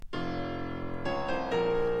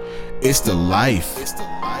It's the life.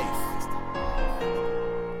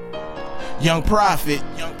 Young prophet.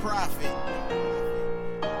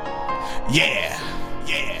 Yeah.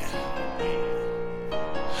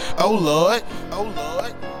 Oh Lord.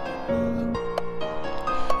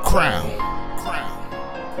 Krown.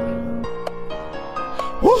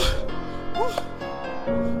 Woo.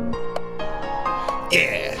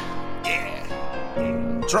 Yeah.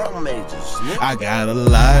 Drum majors. I got a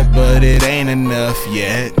lot, but it ain't enough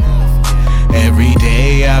yet. Every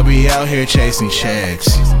day I be out here chasing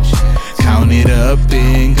checks. Count it up,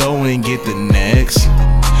 then go and get the next.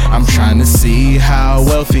 I'm trying to see how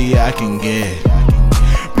wealthy I can get.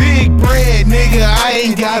 Big bread, nigga, I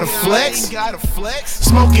ain't gotta flex.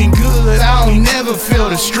 Smoking good, I don't never feel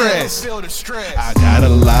the stress. I got a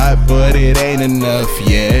lot, but it ain't enough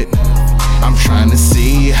yet. I'm trying to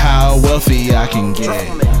see how wealthy I can get.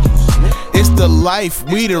 It's the life,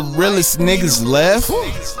 we the realest niggas left.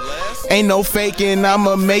 Ain't no faking,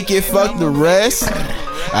 I'ma make it, fuck the rest.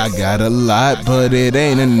 I got a lot, but it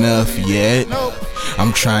ain't enough yet.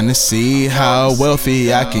 I'm trying to see how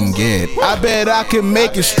wealthy I can get. I bet I can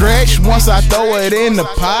make it stretch once I throw it in the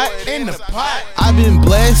pot. I've been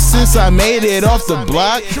blessed since I made it off the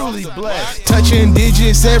block. Truly blessed. Touching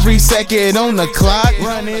digits every second on the clock.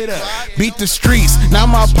 Run it up. Beat the streets, now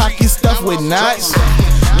my pocket's stuffed with knots.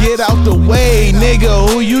 Get out the way, nigga,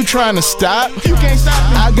 who you trying to stop? You can't stop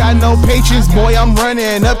me. I got no patience, boy, I'm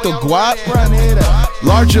running up the guap. Run it up.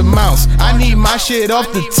 Large amounts, I need my shit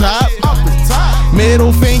off the top.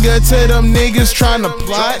 Middle finger to them niggas trying to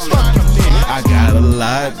plot. I got a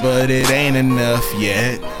lot, but it ain't enough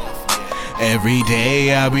yet. Every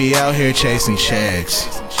day I be out here chasing checks.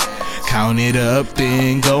 Count it up,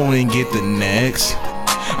 then go and get the next.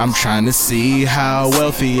 I'm trying to see how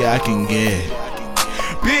wealthy I can get.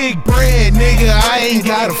 Big bread, nigga, I ain't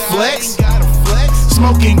gotta flex.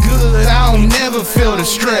 Smoking good, I don't never feel the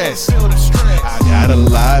stress. I got a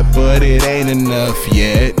lot, but it ain't enough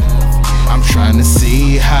yet. I'm trying to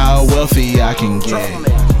see how wealthy I can get.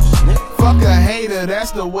 Fuck a hater,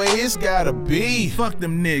 that's the way it's gotta be. Fuck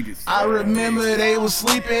them niggas. I remember they was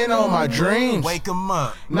sleeping on my dreams. Wake 'em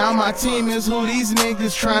up. Now my team is who these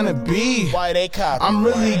niggas tryna be. Why they copy? I'm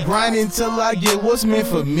really grinding till I get what's meant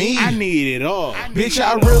for me. I need it all. Bitch,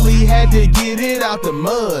 I really had to get it out the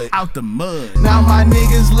mud. Out the mud. Now my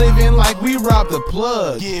niggas living like we robbed the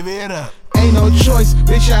plug. Give it up. Ain't no choice,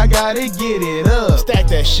 bitch, I gotta get it up. Stack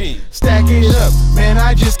that shit. Stack it up, man,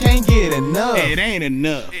 I just can't get enough. It ain't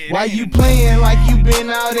enough. Why you playing like you been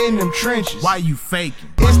out in them trenches? Why you faking?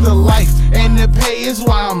 It's the life, and the pay is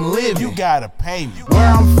why I'm living. You gotta pay me. Where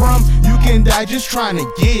I'm from, you can die just trying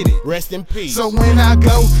to get it. Rest in peace. So when I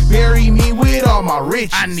go, bury me with all my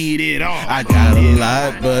riches. I need it all. I got a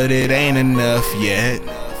lot, but it ain't enough yet.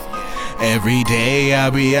 Every day I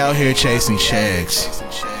be out here chasing checks.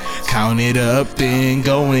 Count it up, then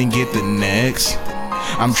go and get the next.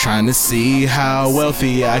 I'm trying to see how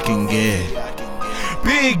wealthy I can get.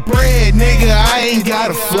 Big bread, nigga, I ain't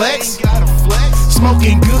gotta flex.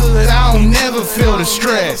 Smoking good, I don't never feel the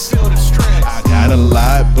stress. I got a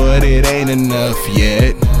lot, but it ain't enough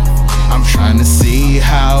yet. I'm trying to see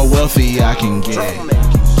how wealthy I can get.